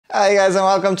Hi guys and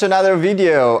welcome to another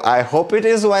video. I hope it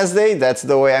is Wednesday. That's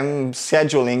the way I'm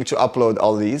scheduling to upload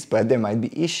all these, but there might be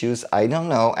issues, I don't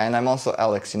know. And I'm also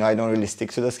Alex, I don't really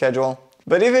stick to the schedule.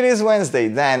 But if it is Wednesday,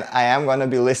 then I am gonna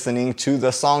be listening to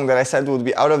the song that I said would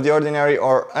be out of the ordinary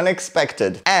or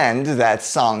unexpected. And that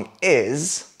song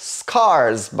is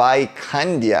Scars by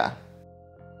Kandia.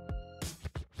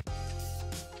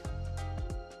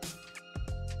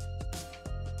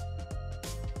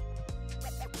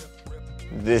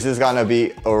 This is gonna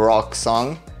be a rock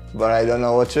song, but I don't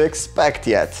know what to expect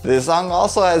yet. This song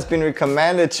also has been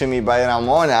recommended to me by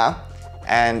Ramona,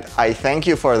 and I thank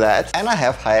you for that, and I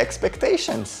have high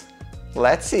expectations.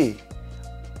 Let's see.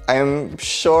 I'm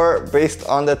sure, based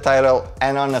on the title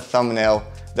and on the thumbnail,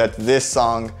 that this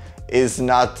song is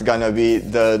not gonna be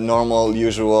the normal,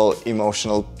 usual,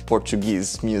 emotional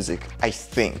Portuguese music, I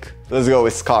think. Let's go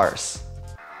with Scars.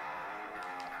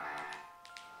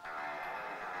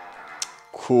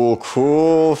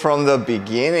 Cool from the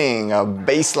beginning, a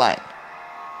bass line.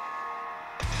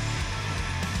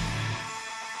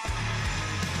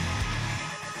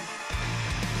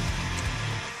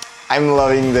 I'm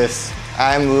loving this.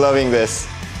 I'm loving this.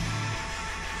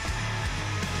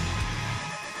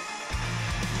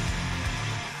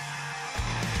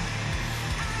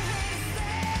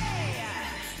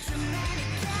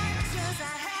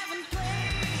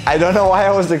 I don't know why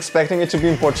I was expecting it to be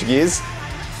in Portuguese.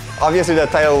 Obviously the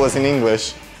title was in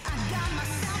English.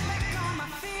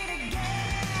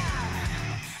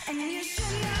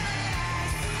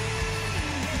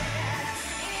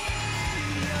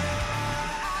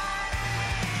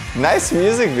 Nice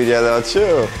music video though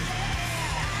too.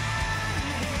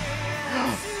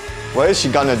 What is she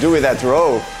gonna do with that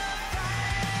rope?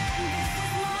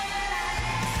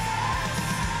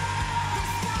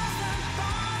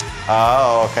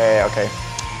 Oh, okay.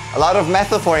 A lot of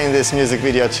metaphor in this music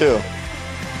video too.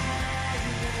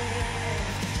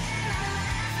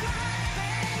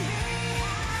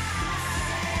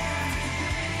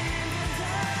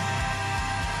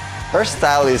 Her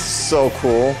style is so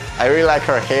cool. I really like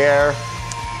her hair,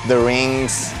 the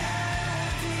rings.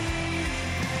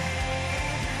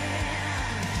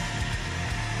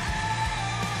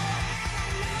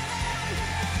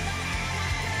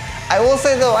 I will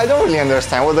say though, I don't really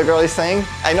understand what the girl is saying.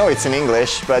 I know it's in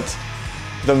English, but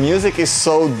the music is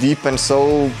so deep and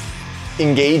so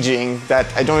engaging that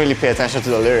I don't really pay attention to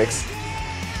the lyrics.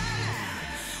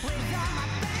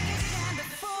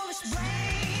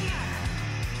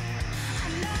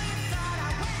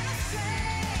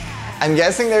 I'm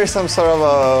guessing there is some sort of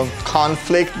a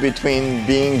conflict between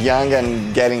being young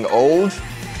and getting old.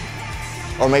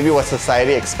 Or maybe what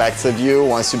society expects of you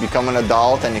once you become an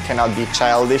adult and you cannot be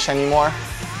childish anymore.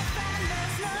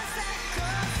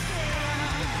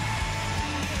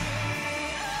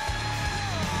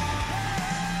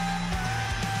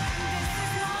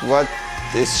 What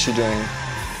is she doing?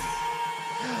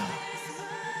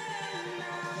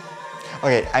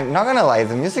 Okay, I'm not gonna lie,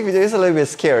 the music video is a little bit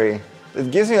scary. It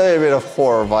gives me a little bit of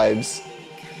horror vibes.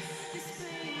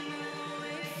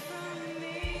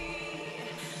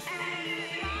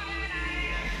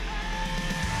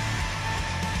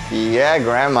 Yeah,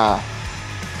 grandma.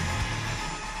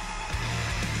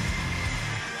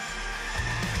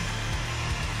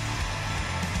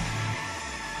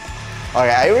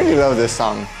 Okay, I really love this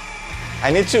song.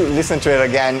 I need to listen to it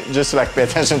again just to pay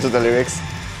attention to the lyrics.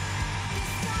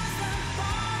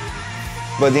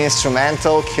 But the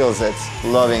instrumental kills it.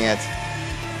 Loving it.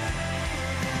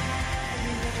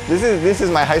 This is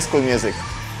my high school music.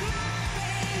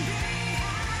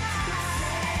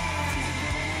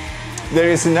 There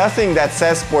is nothing that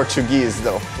says Portuguese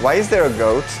though. Why is there a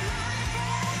goat?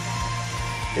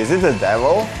 Is it the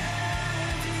devil?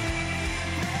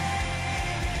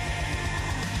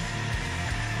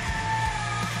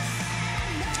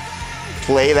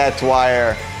 Play that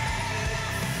wire.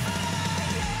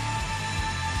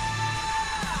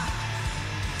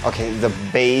 Okay, the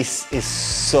bass is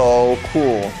so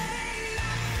cool.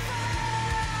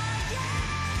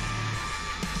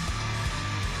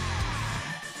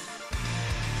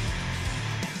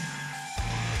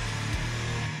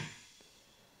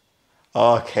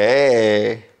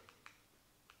 Okay.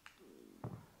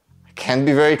 I can't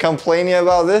be very complaining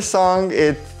about this song.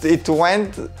 It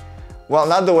went, well,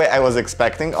 not the way I was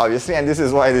expecting, obviously, and this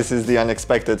is why this is the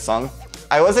unexpected song.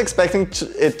 I was expecting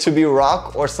it to be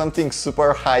rock or something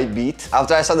super high beat.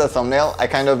 After I saw the thumbnail, I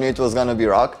kind of knew it was gonna be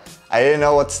rock. I didn't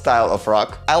know what style of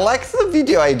rock. I liked the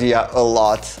video idea a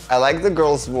lot. I like the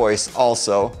girl's voice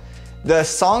also. The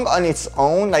song on its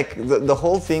own, the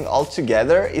whole thing all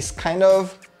together is kind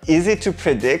of easy to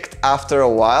predict after a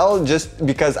while, just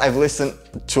because I've listened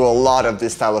to a lot of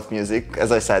this style of music,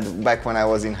 as I said, back when I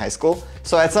was in high school.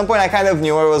 So at some point I kind of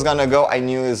knew where it was gonna go. I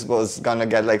knew it was gonna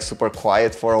get like super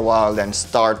quiet for a while, then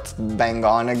start bang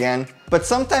on again. But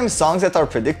sometimes songs that are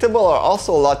predictable are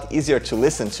also a lot easier to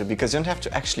listen to, because you don't have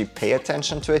to actually pay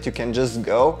attention to it. You can just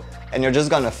go and you're just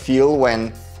gonna feel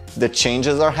when the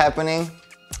changes are happening.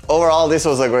 Overall, this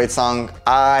was a great song.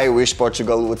 I wish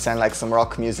Portugal would send like some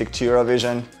rock music to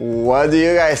Eurovision. What do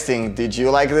you guys think? Did you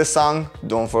like this song?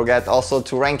 Don't forget also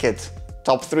to rank it.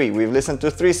 Top 3. We've listened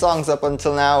to 3 songs up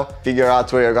until now. Figure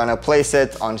out where you're gonna place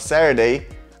it. On Saturday,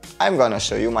 I'm gonna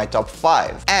show you my top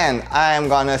 5. And I am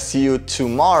gonna see you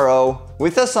tomorrow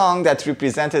with a song that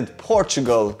represented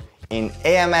Portugal in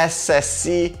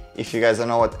AMSSC. If you guys don't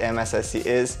know what AMSSC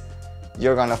is,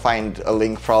 you're gonna find a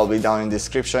link probably down in the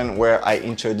description where I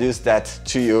introduced that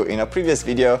to you in a previous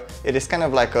video. It is kind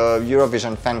of like a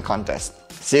Eurovision fan contest.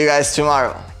 See you guys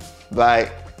tomorrow. Bye.